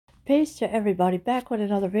Peace to everybody, back with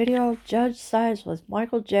another video. Judge sides with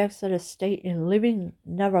Michael Jackson estate in Leaving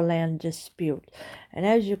Neverland dispute. And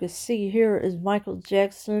as you can see, here is Michael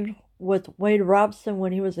Jackson with Wade Robson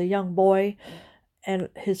when he was a young boy and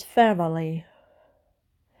his family.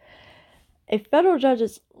 A federal judge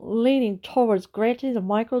is leaning towards granting the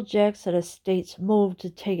Michael Jackson estate's move to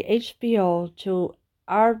take HBO to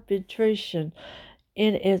arbitration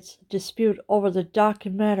in its dispute over the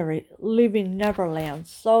documentary Leaving Neverland.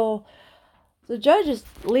 So the judge is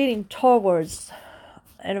leaning towards,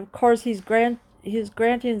 and of course he's granting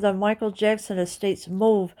the Michael Jackson estate's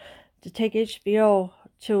move to take HBO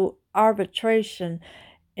to arbitration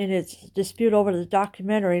in its dispute over the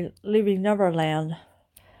documentary Leaving Neverland.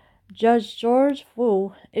 Judge George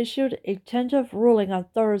Wu issued a tentative ruling on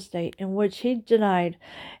Thursday in which he denied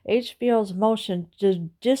HBO's motion to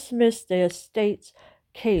dismiss the estate's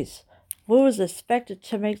case. Wu is expected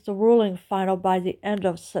to make the ruling final by the end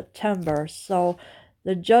of September. So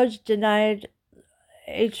the judge denied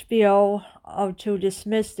HBO to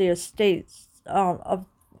dismiss the estates of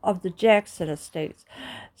the Jackson estates.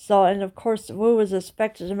 So, and of course, Wu is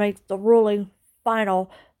expected to make the ruling final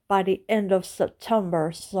by the end of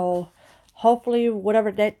September. So hopefully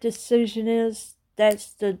whatever that decision is,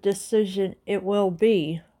 that's the decision it will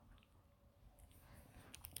be.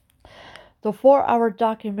 The 4-hour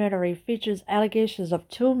documentary features allegations of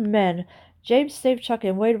two men, James Safechuck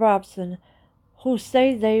and Wade Robson, who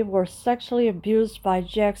say they were sexually abused by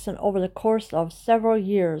Jackson over the course of several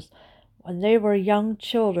years when they were young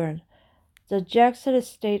children. The Jackson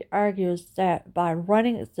estate argues that by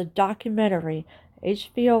running the documentary,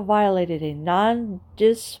 HBO violated a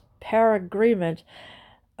non-disparagement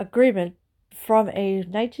agreement from a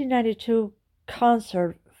 1992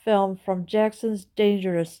 concert film from Jackson's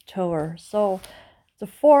Dangerous tour. So the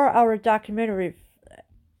 4-hour documentary,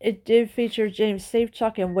 it did feature James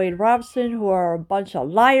Safechuck and Wade Robson, who are a bunch of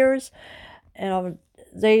liars, and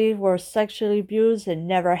they were sexually abused. It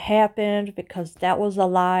never happened because that was a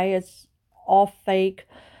lie. It's all fake.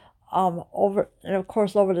 Over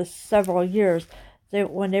the several years,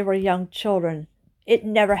 when they were young children, it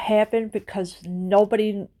never happened because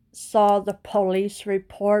nobody saw the police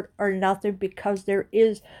report or nothing, because there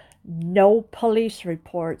is no police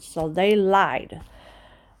report, so they lied.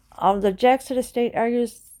 The Jackson estate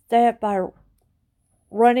argues that by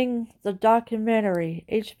running the documentary,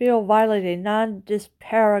 HBO violated a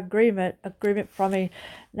non-disparagement agreement from a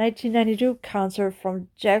 1992 concert from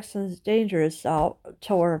Jackson's Dangerous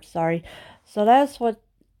tour. So that's what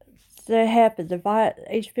happened.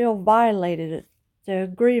 HBO violated the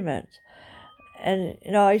agreement, and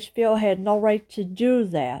HBO had no right to do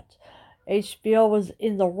that. HBO was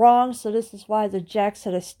in the wrong, so this is why the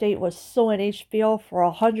Jackson estate was suing HBO for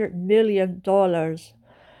 $100 million.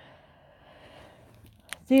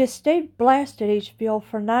 The estate blasted HBO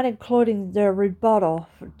for not including their rebuttal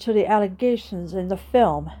to the allegations in the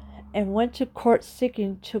film and went to court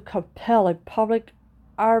seeking to compel a public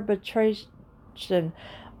arbitration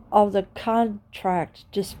of the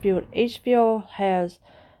contract dispute. HBO has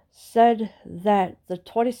said that the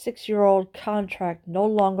 26-year-old contract no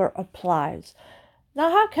longer applies. Now,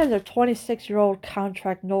 how can the 26-year-old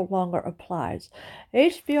contract no longer applies?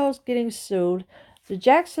 HBO is getting sued. The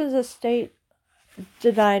Jackson's estate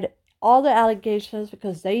denied all the allegations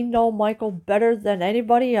because they know Michael better than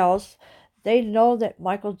anybody else. They know that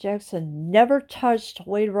Michael Jackson never touched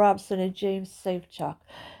Wade Robson and James Safechuck.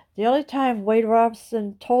 The only time Wade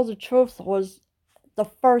Robson told the truth was the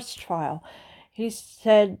first trial. He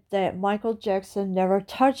said that Michael Jackson never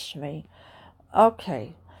touched me.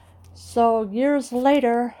 Okay, so years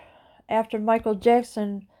later, after Michael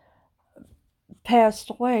Jackson passed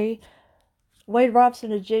away, Wade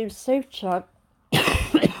Robson and James Safechuck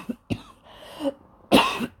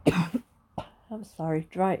I'm sorry,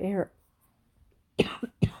 dry air.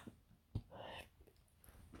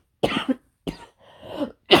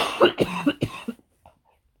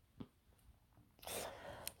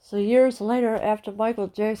 So years later, after Michael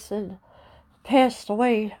Jackson passed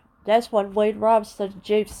away, that's when Wade Robson and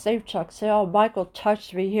James Safechuck say, "Oh, Michael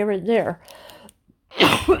touched me here and there."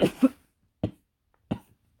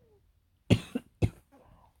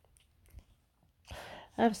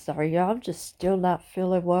 I'm sorry, y'all. I'm just still not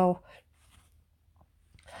feeling well.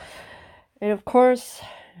 And of course,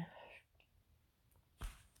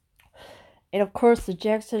 the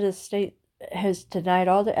Jackson estate has denied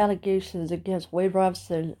all the allegations against Wade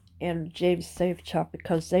Robson and James Safechuck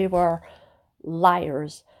because they were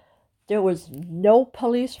liars. There was no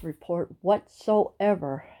police report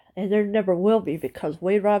whatsoever, and there never will be, because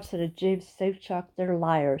Wade Robson and James Safechuck, they're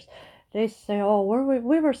liars. They say, oh,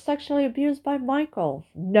 we were sexually abused by Michael.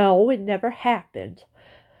 No, it never happened.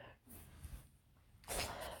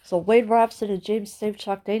 So Wade Robson and James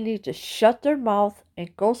Safechuck, they need to shut their mouth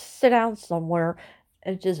and go sit down somewhere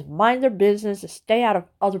and just mind their business and stay out of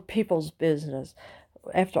other people's business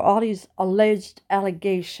after all these alleged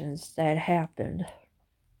allegations that happened.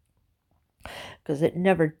 Because it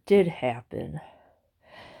never did happen.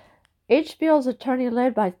 HBO's attorney,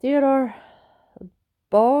 led by Theodore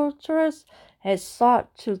Boutros, has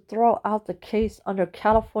sought to throw out the case under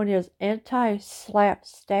California's anti-SLAPP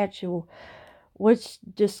statute, which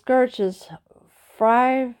discourages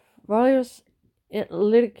frivolous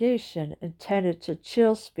litigation intended to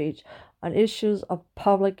chill speech on issues of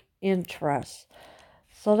public interest.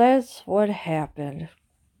 So that's what happened.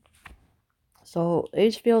 So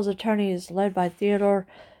HBO's attorney is led by Theodore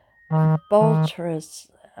Boutros,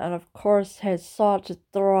 and of course has sought to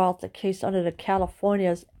throw out the case under the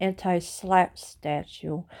California's anti-SLAPP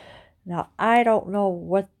statute. Now, I don't know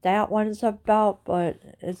what that one is about, but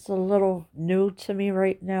it's a little new to me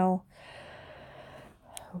right now.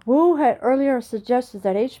 Wu had earlier suggested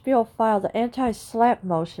that HBO file the anti-SLAPP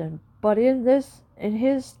motion, but in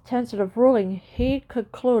his tentative ruling, he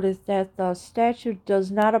concluded that the statute does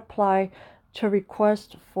not apply to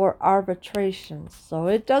request for arbitration. So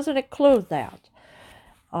it doesn't include that.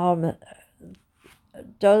 Or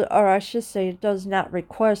I should say, it does not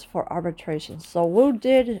request for arbitration. So Wu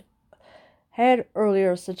had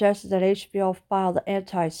earlier suggested that HBO file the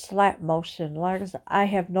anti-SLAPP motion. Like I said, I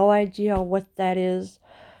have no idea what that is,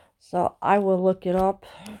 so I will look it up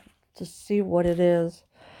to see what it is.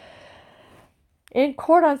 In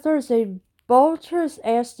court on Thursday, Boutros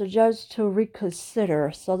asked the judge to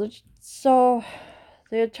reconsider. So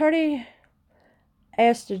the attorney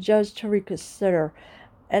asked the judge to reconsider,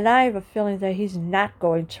 and I have a feeling that he's not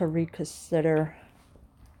going to reconsider.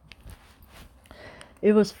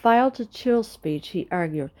 It was filed to chill speech, he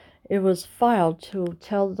argued. It was filed to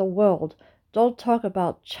tell the world, don't talk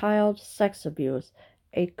about child sex abuse.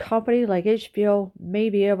 A company like HBO may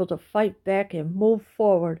be able to fight back and move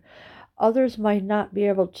forward. Others might not be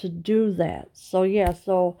able to do that. So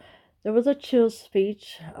there was a chill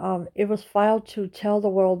speech. It was filed to tell the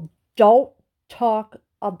world, don't talk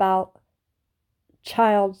about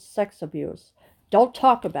child sex abuse. Don't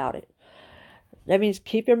talk about it. That means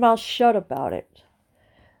keep your mouth shut about it.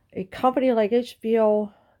 A company like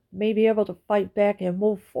HBO may be able to fight back and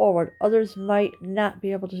move forward. Others might not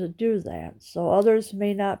be able to do that. So others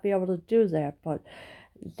may not be able to do that, but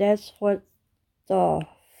that's what the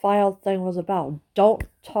file thing was about. Don't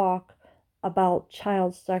talk about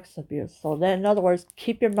child sex abuse. So then, in other words,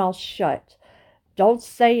 keep your mouth shut. Don't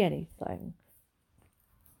say anything.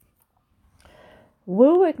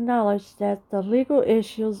 Wu acknowledged that the legal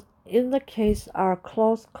issues in the case are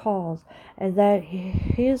close calls and that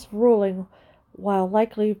his ruling will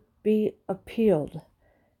likely be appealed.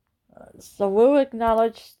 So Wu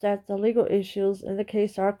acknowledged that the legal issues in the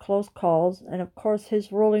case are close calls, and of course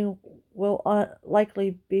his ruling will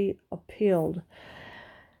likely be appealed.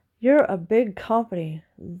 You're a big company.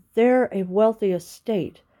 They're a wealthy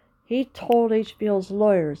estate. He told HBO's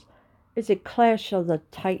lawyers, it's a clash of the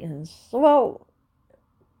titans. Well,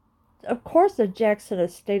 of course the Jackson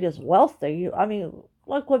estate is wealthy. I mean,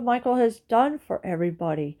 look what Michael has done for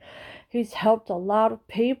everybody. He's helped a lot of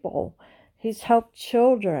people. He's helped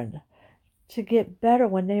children to get better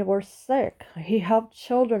when they were sick. He helped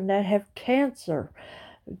children that have cancer.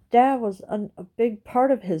 That was a big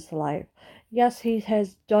part of his life. Yes, he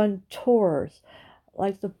has done tours,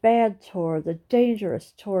 like the bad tour, the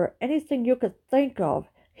dangerous tour, anything you could think of.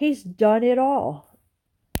 He's done it all.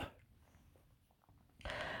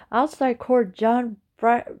 Outside court, John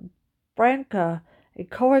Branca, a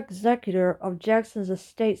co-executor of Jackson's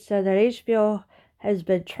estate, said that HBO has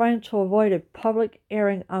been trying to avoid a public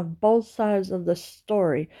airing on both sides of the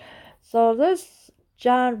story. So this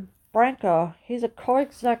John Branca, he's a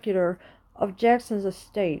co-executor of Jackson's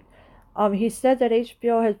estate. He said that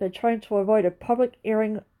HBO has been trying to avoid a public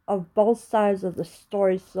airing of both sides of the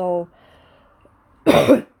story. So,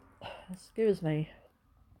 excuse me.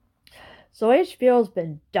 So HBO's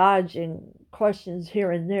been dodging questions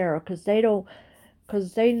here and there because they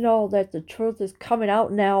know that the truth is coming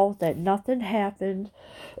out now, that nothing happened.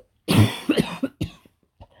 And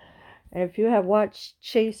if you have watched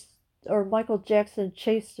Chase or Michael Jackson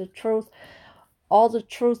Chase the Truth, all the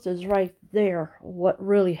truth is right there, what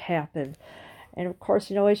really happened. And of course,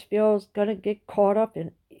 HBO is going to get caught up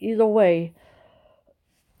in either way.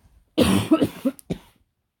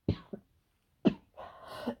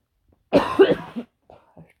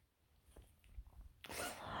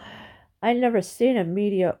 I never seen a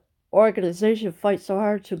media organization fight so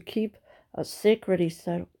hard to keep a secret, he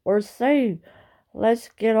said. We're saying, let's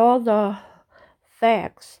get all the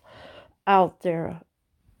facts out there.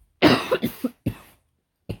 I'm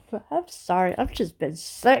sorry, I've just been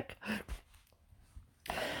sick.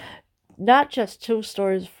 Not just two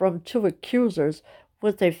stories from two accusers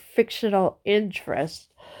with a fictional interest.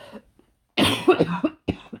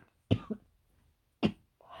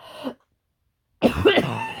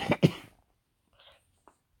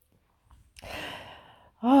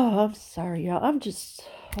 Oh, I'm sorry, y'all.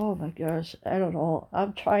 Oh my gosh, I don't know.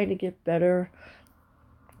 I'm trying to get better.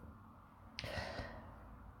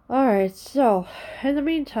 Alright, so, in the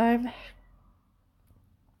meantime,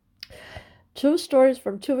 two stories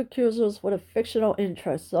from two accusers with a fictional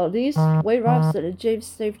interest. So these, Wade Robson and James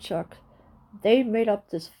Safechuck, they made up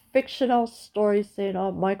this fictional story saying,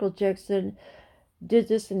 oh, Michael Jackson did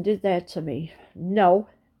this and did that to me. No,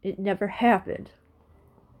 it never happened.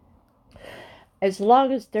 As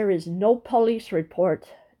long as there is no police report,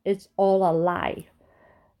 it's all a lie.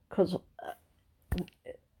 Because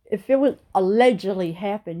if it was allegedly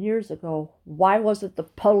happened years ago, why wasn't the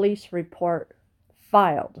police report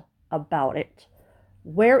filed about it?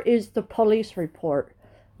 Where is the police report?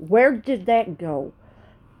 Where did that go?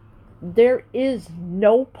 There is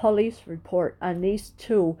no police report on these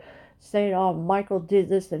two saying, oh, Michael did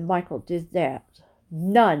this and Michael did that.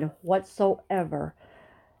 None whatsoever.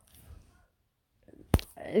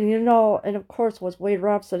 And of course, with Wade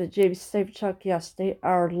Robson and James Safechuck, yes, they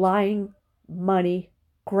are lying money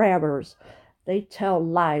grabbers. They tell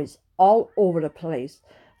lies all over the place.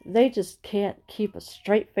 They just can't keep a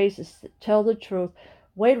straight face and tell the truth.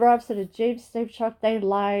 Wade Robson and James Safechuck, they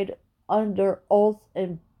lied under oath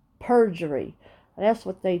and perjury. That's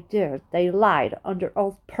what they did. They lied under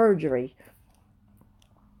oath perjury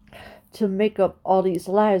to make up all these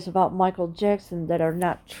lies about Michael Jackson that are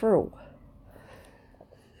not true.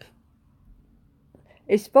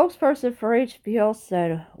 A spokesperson for HBO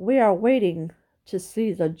said, we are waiting to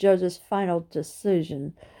see the judge's final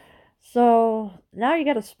decision. So now you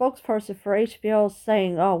got a spokesperson for HBO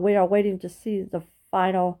saying, oh, we are waiting to see the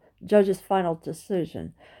judge's final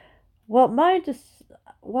decision. I'm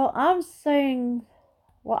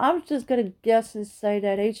just going to guess and say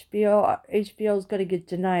that HBO is going to get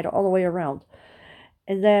denied all the way around.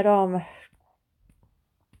 And that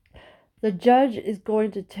the judge is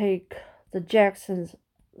going to take the Jackson's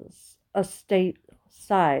estate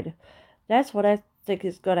side. That's what I think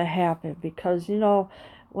is going to happen because,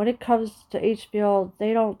 when it comes to HBO,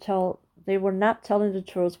 they were not telling the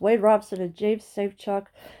truth. Wade Robson and James Safechuck,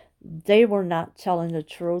 they were not telling the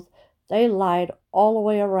truth. They lied all the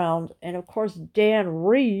way around. And of course, Dan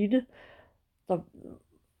Reed, the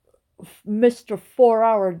Mr.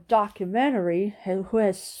 4-hour documentary, who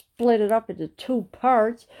has split it up into two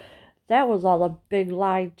parts, that was all a big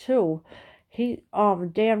lie too.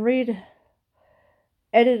 Dan Reed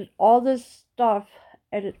edited all this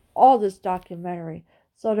documentary,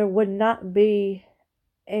 so there would not be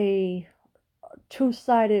a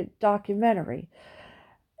two-sided documentary.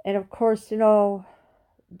 And of course, Dan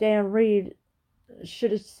Reed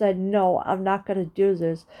should have said, no, I'm not going to do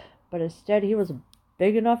this. But instead, he was a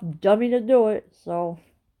big enough dummy to do it. So,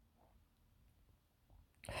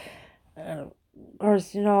 of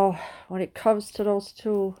course, when it comes to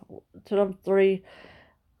them three,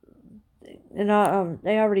 they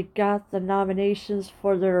already got the nominations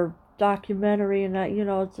for their documentary. And,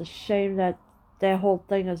 it's a shame that whole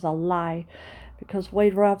thing is a lie. Because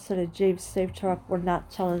Wade Robson and James Safechuck were not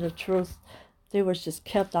telling the truth. They was just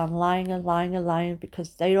kept on lying and lying and lying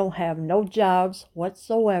because they don't have no jobs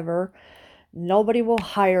whatsoever. Nobody will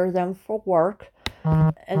hire them for work.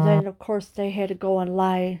 And then, of course, they had to go and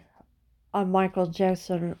lie on Michael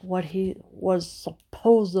Jackson, what he was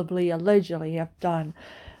supposedly, allegedly have done.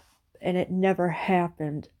 And it never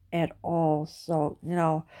happened at all. So,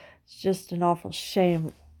 it's just an awful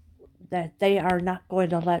shame that they are not going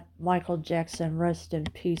to let Michael Jackson rest in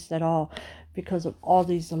peace at all because of all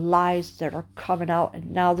these lies that are coming out,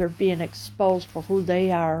 and now they're being exposed for who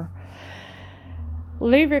they are.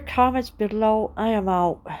 Leave your comments below. I am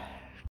out.